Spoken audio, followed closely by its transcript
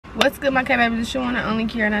What's good, my cat babies? It's your one and only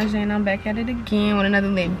Kira and I'm back at it again with another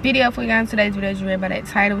lit video for you guys. Today's video is read by that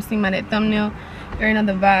title, seen by that thumbnail. There ain't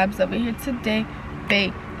other vibes over here today,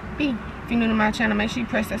 baby. If you're new to my channel, make sure you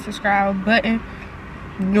press that subscribe button.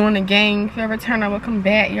 Doing the gang. If you ever turn on, welcome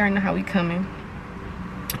back. You already know how we coming.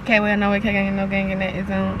 Okay, well, no AK gang and no gang, and that is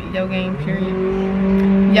on your game,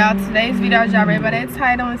 period. Y'all, today's video is y'all read by that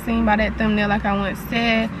title and seen by that thumbnail, like I once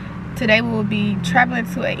said. Today we will be traveling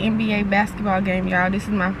to an NBA basketball game, y'all. This is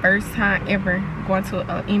my first time ever going to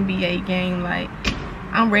an NBA game. Like,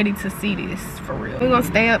 I'm ready to see this for real. We're gonna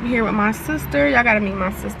stay up here with my sister. Y'all gotta meet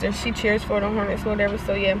my sister. She cheers for the Hornets or whatever.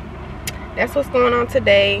 So yeah, that's what's going on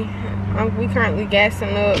today. We currently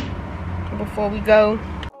gassing up before we go.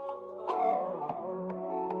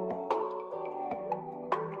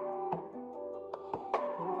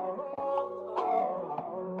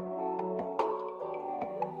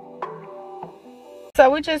 So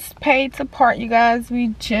we just paid to park, you guys.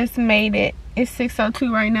 We just made it. It's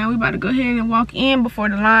 6:02 right now. We about to go ahead and walk in before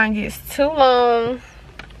the line gets too long.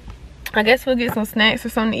 I guess we'll get some snacks or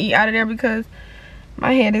something to eat out of there because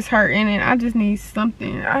my head is hurting and I just need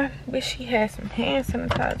something. I wish he had some hand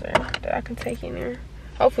sanitizer that I can take in there.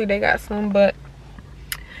 Hopefully they got some, but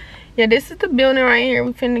yeah, this is the building right here.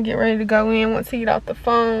 We finna get ready to go in once he get off the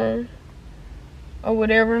phone or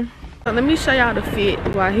whatever. So let me show y'all the fit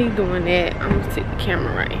while he doing that. I'm gonna take the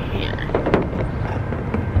camera right here.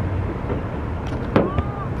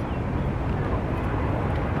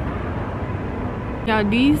 Y'all,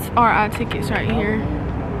 these are our tickets right here.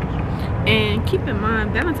 And keep in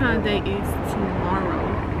mind, Valentine's Day is tomorrow.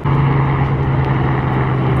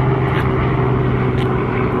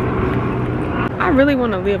 I really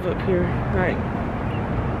want to live up here. Like,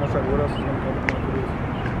 what else is gonna come for this?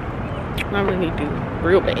 I really need to,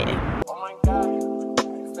 real bad.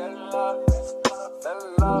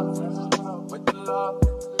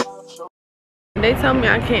 They told me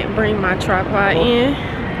I can't bring my tripod in,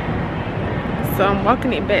 so I'm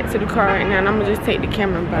walking it back to the car right now, and I'm gonna just take the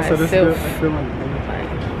camera by itself.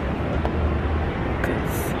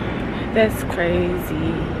 Cause that's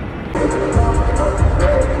crazy.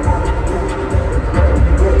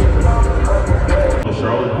 The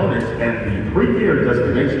Charlotte Hornets and the premier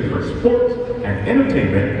destination for sports and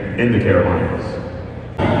entertainment in the Carolinas.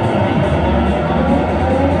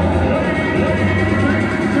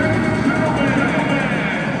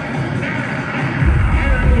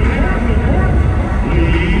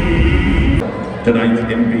 Tonight's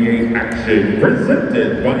NBA action,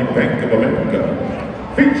 presented by Bank of America,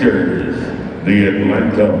 features the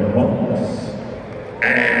Atlanta Hawks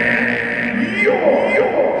and your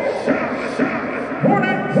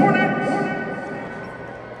Hornets.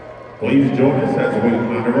 Please join us as we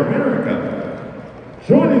honor America.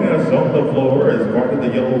 Joining us on the floor as part of the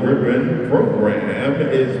Yellow Ribbon program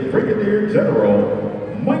is Brigadier General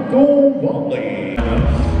Michael Wally.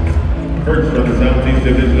 First from the Southeast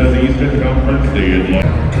Division of the Eastern Conference, the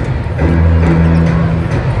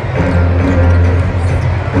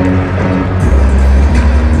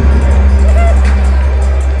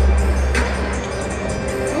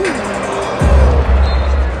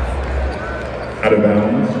out of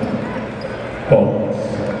bounds, Hawks.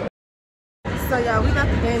 So y'all, we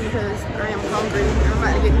left the game because I am hungry. I'm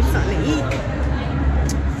about to get me something to eat. I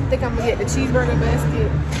think I'm gonna get the cheeseburger basket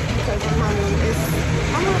because I'm hungry. It's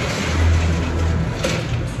how much?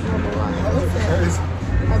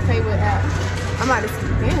 I pay with app. I'm about to see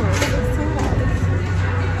the game. It's $10.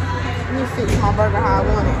 Let me fix my burger how I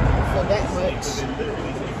want it for that much.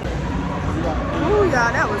 Ooh,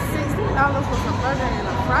 y'all, that was $60 for some burger and a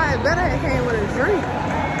fry. Better it came with a drink.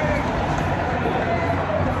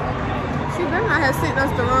 She better not have sent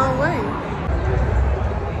us the wrong way.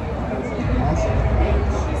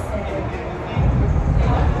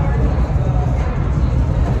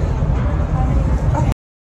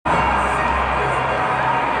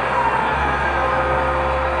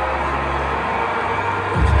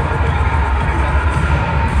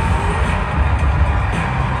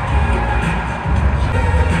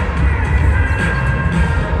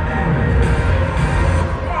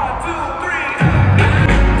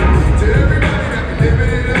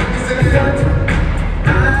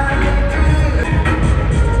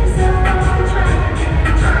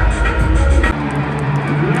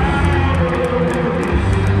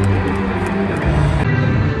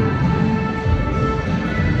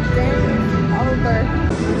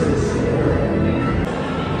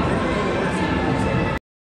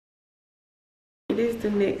 It is the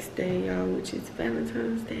next day, y'all, which is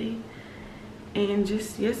Valentine's Day, and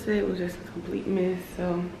just yesterday was just a complete mess,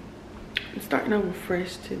 so I'm starting over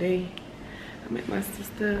fresh today. I'm at my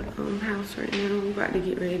sister's house right now. We're about to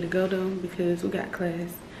get ready to go though because we got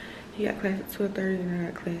class. He got class at 12:30 and I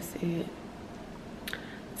got class at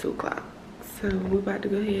 2 o'clock. So we're about to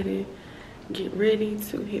go ahead and get ready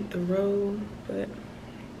to hit the road. But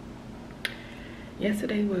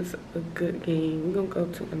yesterday was a good game. We're gonna go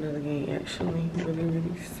to another game actually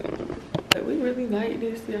really soon. But we really like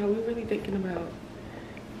this, y'all. We're really thinking about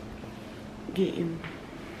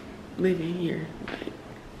living here. Like,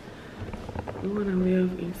 we wanna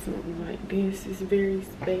live in something like this. It's very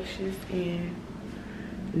spacious and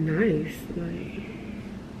nice. Like,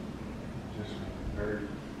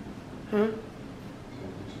 huh?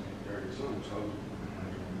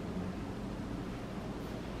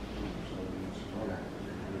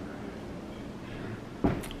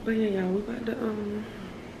 But yeah, y'all, we about to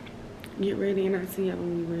get ready, and I'll see y'all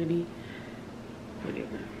when we ready.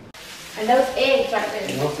 Whatever. And those eggs right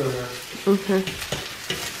there. Okay.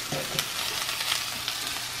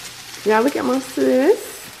 Y'all look at my sis.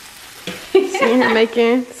 Seeing her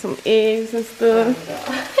making some eggs and stuff.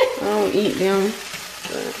 I don't eat them.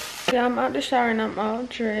 But yeah, I'm out the shower and I'm all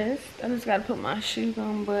dressed. I just gotta put my shoes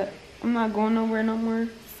on, but I'm not going nowhere no more.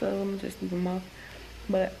 So I'm gonna just leave them off.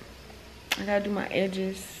 But I gotta do my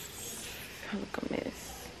edges. I look a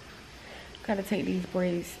mess. Gotta take these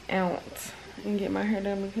braids out and get my hair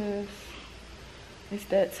done because it's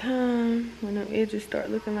that time when the edges start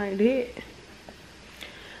looking like that.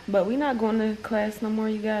 But we not going to class no more,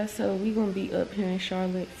 you guys. So we gonna be up here in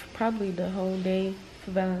Charlotte for probably the whole day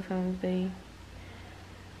for Valentine's Day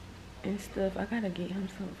and stuff. I gotta get him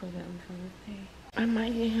something for Valentine's Day. I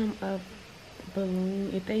might get him a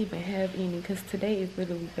balloon if they even have any, because today is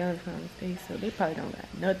literally Valentine's Day, so they probably don't got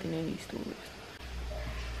nothing in these stores.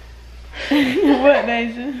 What,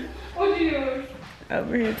 Deja? What you doing?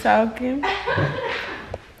 Over here talking.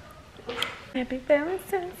 Happy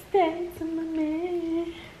Valentine's Day to my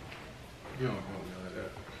man. You don't know me like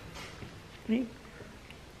that.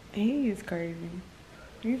 He is crazy.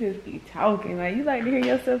 You just be talking. Like, you like to hear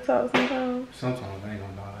yourself talk sometimes? Sometimes I ain't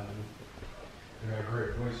gonna lie, I do. You got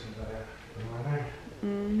great voices like that. You know what I mean?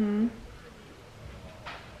 Mm-hmm.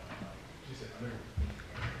 She said,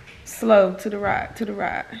 Slow to the right, to the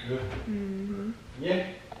right. good. Mm-hmm. Yeah.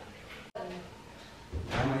 I'm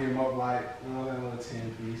gonna hit him up like, you know, that little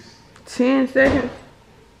 10 piece. 10 seconds?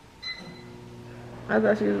 I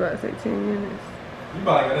thought she was about to say 10 minutes. You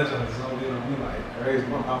probably got that junk zoomed in on me like crazy.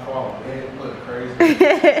 My fault. Man, look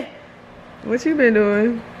crazy. What you been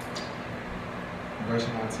doing?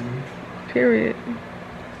 Brushing my teeth. Period. You know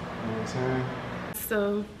what I'm saying?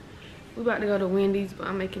 So, we about to go to Wendy's, but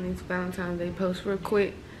I'm making this Valentine's Day post real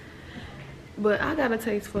quick. But I got a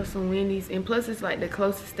taste for some Wendy's, and plus it's like the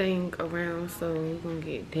closest thing around, so we're gonna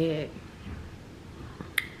get that.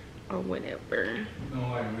 Or whatever. You don't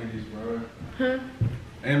like Wendy's, bro. Huh?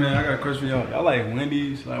 Hey man, I got a question for y'all. Y'all like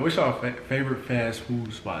Wendy's? Like, what's y'all favorite fast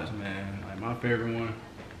food spots, man? Like, my favorite one,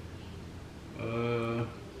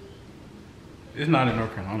 it's not in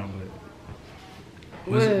North Carolina, but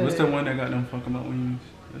what's the one that got them fucking up wings?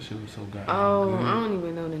 That shit was so goddamn good. I don't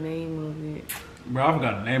even know the name of it. Bro, I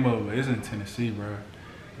forgot the name of it. It's in Tennessee, bro.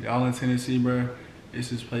 Y'all in Tennessee, bro? It's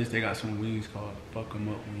this place, they got some wings called Fuck 'em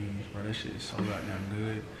Up Wings, bro. That shit is so goddamn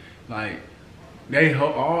good. Like, they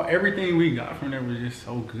help everything we got from there was just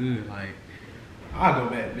so good. Like, I'll go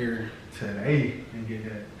back there today and get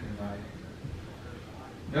that. And like,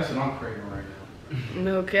 that's what I'm craving right now.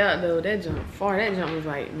 No cap though, that jump far. That jump was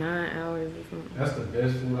like 9 hours or something. That's the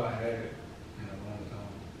best food I had in a long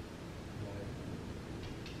time.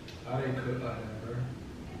 Like, I didn't cook like that, bro.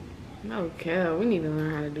 No cap, we need to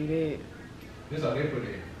learn how to do that. This how they put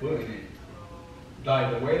their foot in it.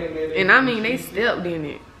 Like, the way they made it. And I mean, they stepped in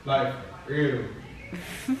it. Like, real.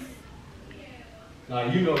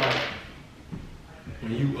 Like, you know, like,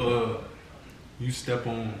 when you step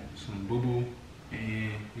on some boo-boo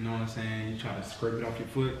and, you know what I'm saying, you try to scrape it off your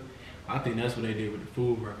foot. I think that's what they did with the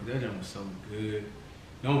food, bro, because that jam was so good.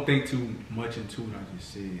 Don't think too much into what I just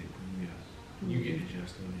said, but yeah, you get the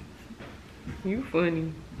gist of it. You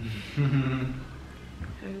funny. Man,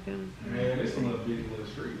 this a little big little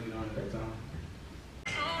street, you know, at that time.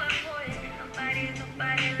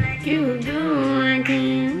 You doing?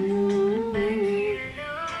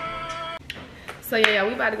 So yeah,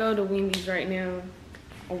 we about to go to Wendy's right now,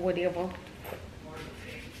 or whatever.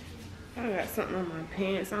 I got something on my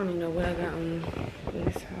pants. I don't even know what I got on.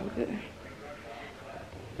 It's all good.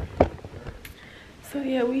 So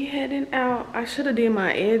yeah, we heading out. I should have did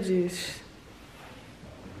my edges.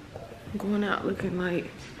 I'm going out looking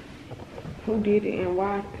like who did it and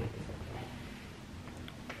why.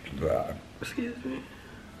 Excuse me.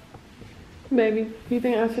 Baby, you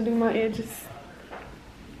think I should do my edges?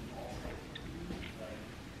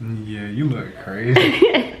 Yeah, you look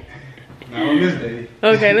crazy. Not on this day.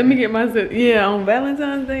 Okay, let me get myself. Yeah, on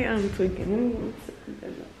Valentine's Day, I'm tweaking.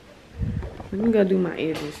 Let me go do my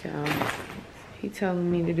edges, y'all. He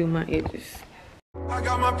telling me to do my edges. I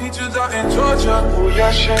got my peaches out in Georgia. Oh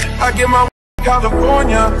yeah, shit. I get my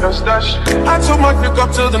California. That's that shit. I took my click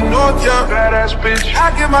up to the north, yeah. Badass bitch.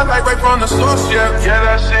 I get my light right from the source, yeah. Yeah,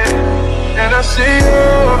 that's it. And I see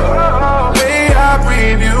you. Way I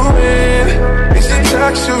breathe you in. It's the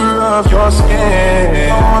texture of your skin.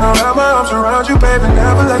 I wanna wrap my arms around you, baby,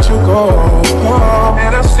 never let you go.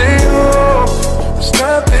 And I see you. There's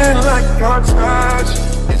nothing like your touch.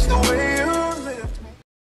 It's the way you lift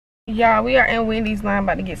me. Y'all, we are in Wendy's line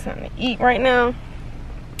about to get something to eat right now.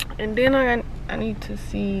 And then I need to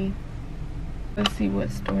see, let's see what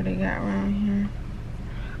store they got around here.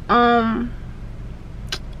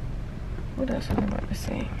 What else was I about to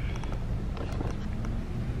say?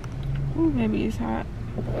 Ooh, baby, it's hot.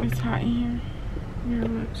 It's hot in here. Very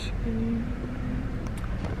much.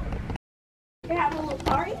 They have a little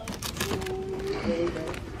party?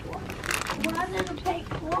 Why did it take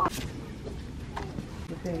long?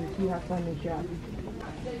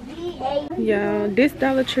 Y'all, this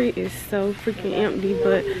Dollar Tree is so freaking empty,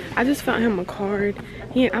 but I just found him a card.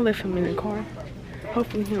 I left him in the car.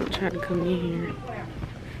 Hopefully he don't try to come in here,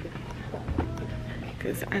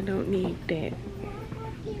 because I don't need that.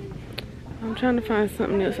 I'm trying to find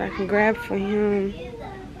something else I can grab for him.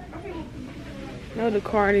 No, the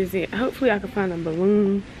card is it. Hopefully I can find a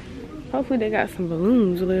balloon. Hopefully they got some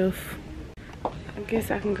balloons left. I guess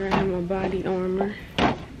I can grab him a body armor.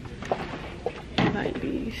 Like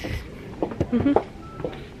these. Let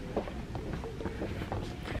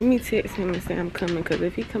me text him and say I'm coming, because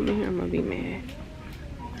if he come in here, I'm gonna be mad.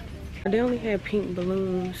 They only had pink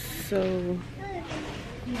balloons, so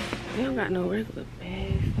they don't got no regular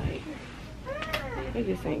bags. Like, they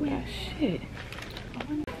just ain't got shit.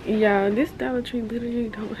 Y'all, this Dollar Tree literally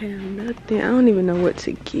don't have nothing. I don't even know what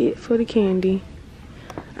to get for the candy.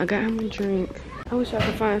 I got him a drink. I wish I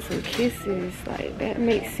could find some kisses. Like, that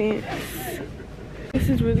makes sense. This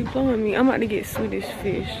is really blowing me. I'm about to get Swedish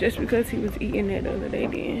fish just because he was eating that the other day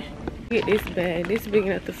then. Get this bag. This big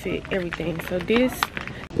enough to fit everything. So this.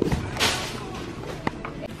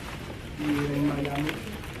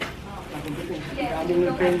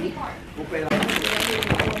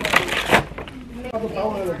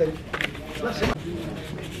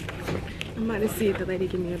 I'm about to see if the lady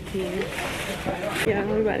give me a pen. Yeah,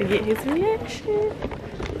 I'm about to get his reaction.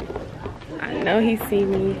 I know he see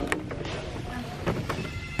me.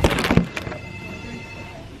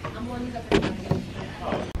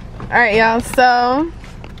 Alright, y'all, so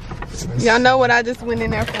y'all know what I just went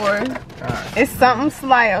in there for. It's something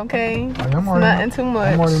slight, okay? It's nothing too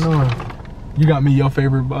much. I'm already knowing. You got me your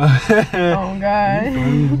favorite bud. Oh God.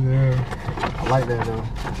 Yeah. I like that though.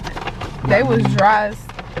 They was dry as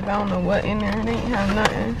I don't know what in there. They ain't have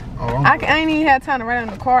nothing. Oh, I ain't even had time to write on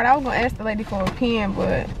the card. I was gonna ask the lady for a pen,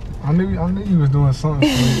 but I knew you was doing something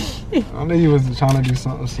slick. I knew you was trying to do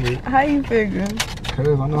something slick. how you figure?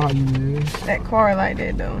 Cause I know how you is. That card like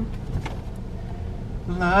that though.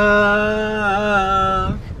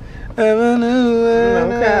 Love, ever knew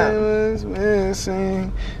when I was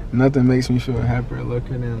missing. Nothing makes me feel happier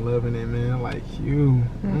looking than loving a man like you.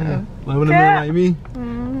 Loving a man like me.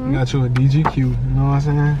 You got you a DGQ, you know what I'm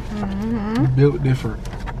saying? You built different.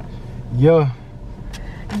 Yeah.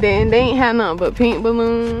 Then they ain't had nothing but pink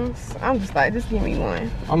balloons. I'm just like, just give me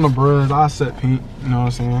one. I'm the bruh, I set pink, you know what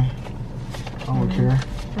I'm saying? I don't care.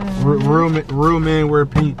 Real men wear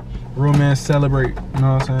pink. Real men celebrate, you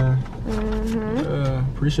know what I'm saying?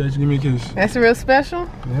 Appreciate you, give me a kiss. That's real special?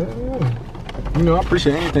 Yeah. You know, I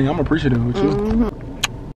appreciate anything. I'm appreciative with you.